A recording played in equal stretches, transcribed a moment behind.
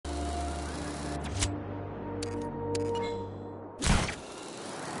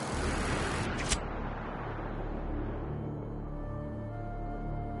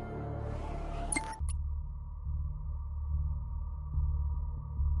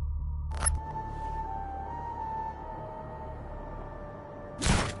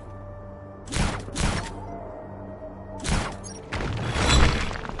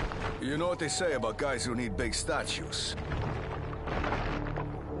You know what they say about guys who need big statues?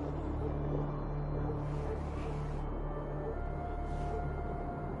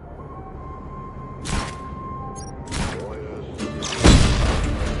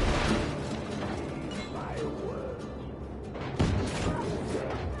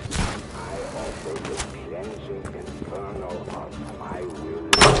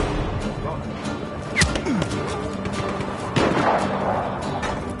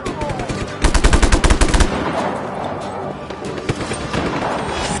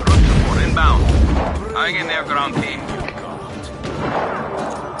 Hang in there, ground team.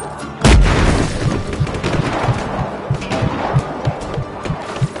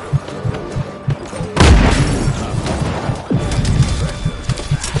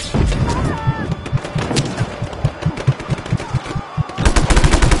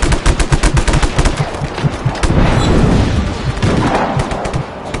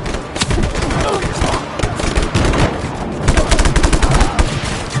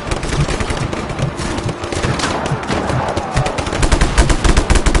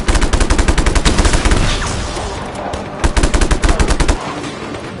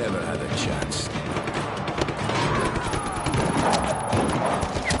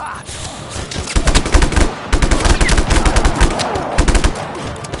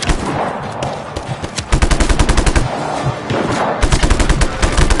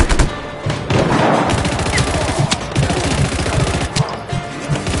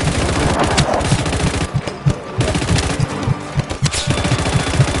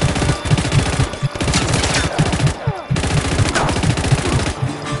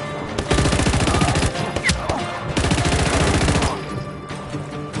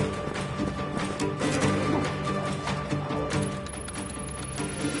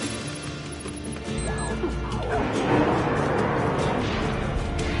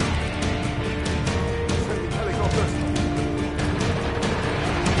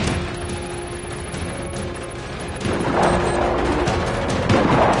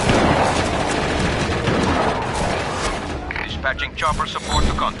 Dispatching chopper support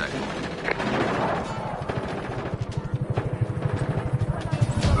to contact.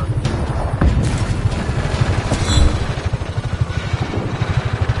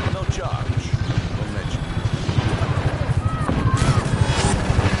 No charge. Don't mention.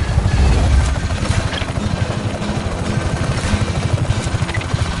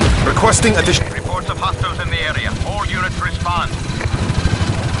 Requesting additional. Reports of hostiles in the area. All units respond.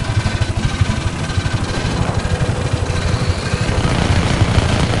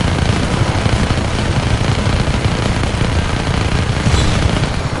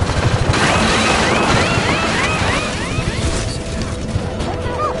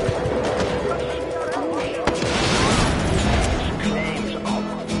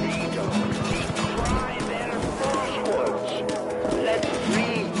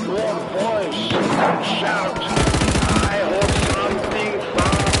 Shout! I hope something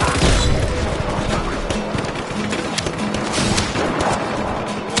fun.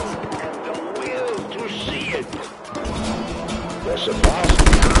 And the will to see it. We're supposed to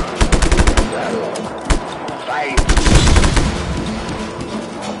fight.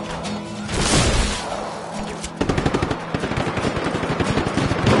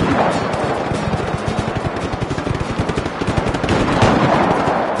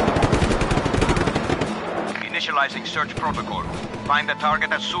 Initializing search protocol. Find the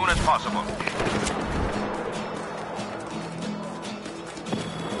target as soon as possible.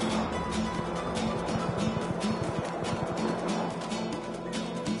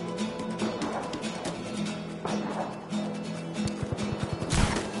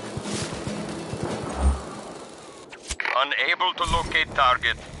 Unable to locate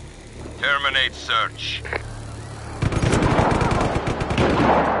target. Terminate search.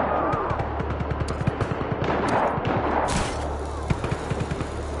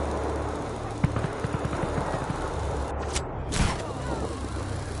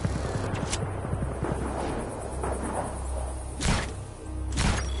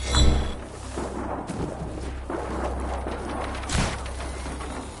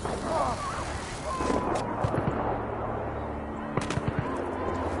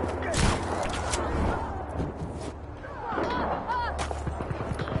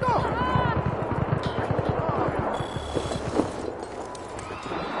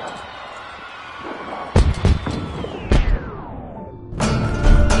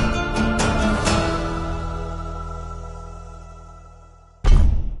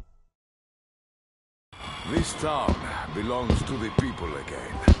 This town belongs to the people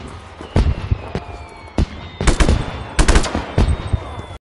again.